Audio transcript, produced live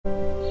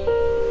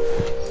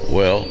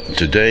Well,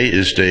 today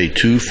is day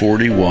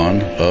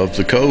 241 of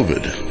the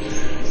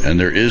COVID, and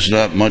there is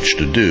not much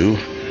to do,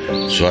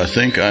 so I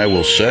think I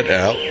will set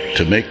out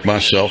to make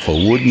myself a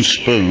wooden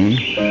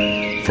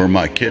spoon for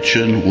my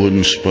kitchen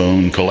wooden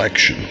spoon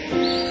collection.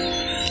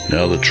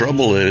 Now, the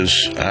trouble is,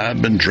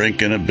 I've been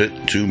drinking a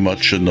bit too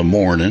much in the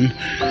morning,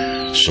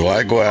 so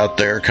I go out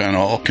there kind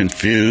of all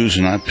confused,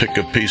 and I pick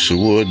a piece of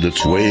wood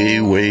that's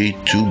way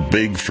too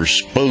big for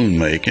spoon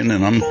making,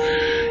 and I'm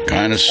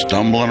kind of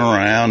stumbling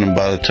around, and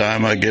by the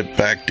time I get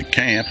back to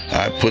camp,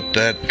 I put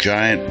that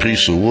giant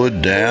piece of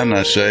wood down.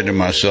 I say to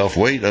myself,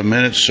 wait a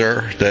minute,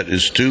 sir, that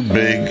is too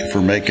big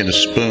for making a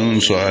spoon.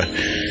 So I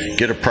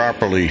get a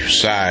properly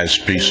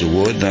sized piece of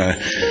wood, and I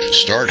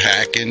start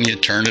hacking. You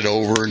turn it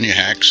over and you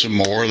hack some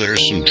more.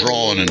 There's some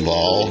drawing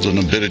involved and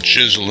a bit of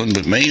chiseling,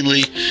 but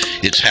mainly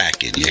it's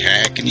hacking. You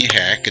hack and you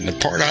hack, and the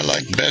part I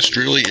like best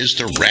really is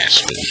the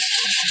rasping.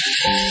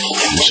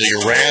 And so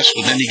you rasp,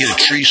 and then you get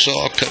a tree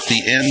saw, cut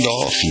the end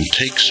off, and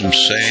take some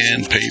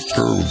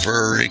sandpaper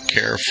very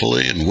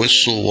carefully and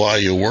whistle while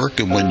you work.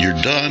 And when you're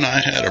done,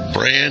 I had a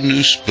brand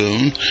new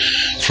spoon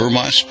for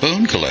my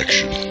spoon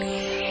collection.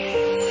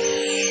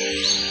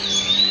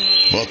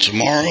 Well,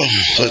 tomorrow,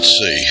 let's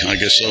see, I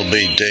guess it'll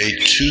be day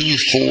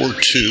 242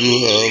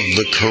 of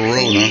the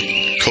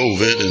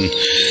COVID, and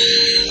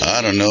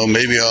I don't know,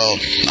 maybe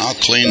I'll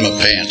clean my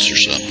pants or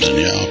something.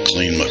 Yeah, I'll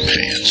clean my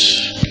pants.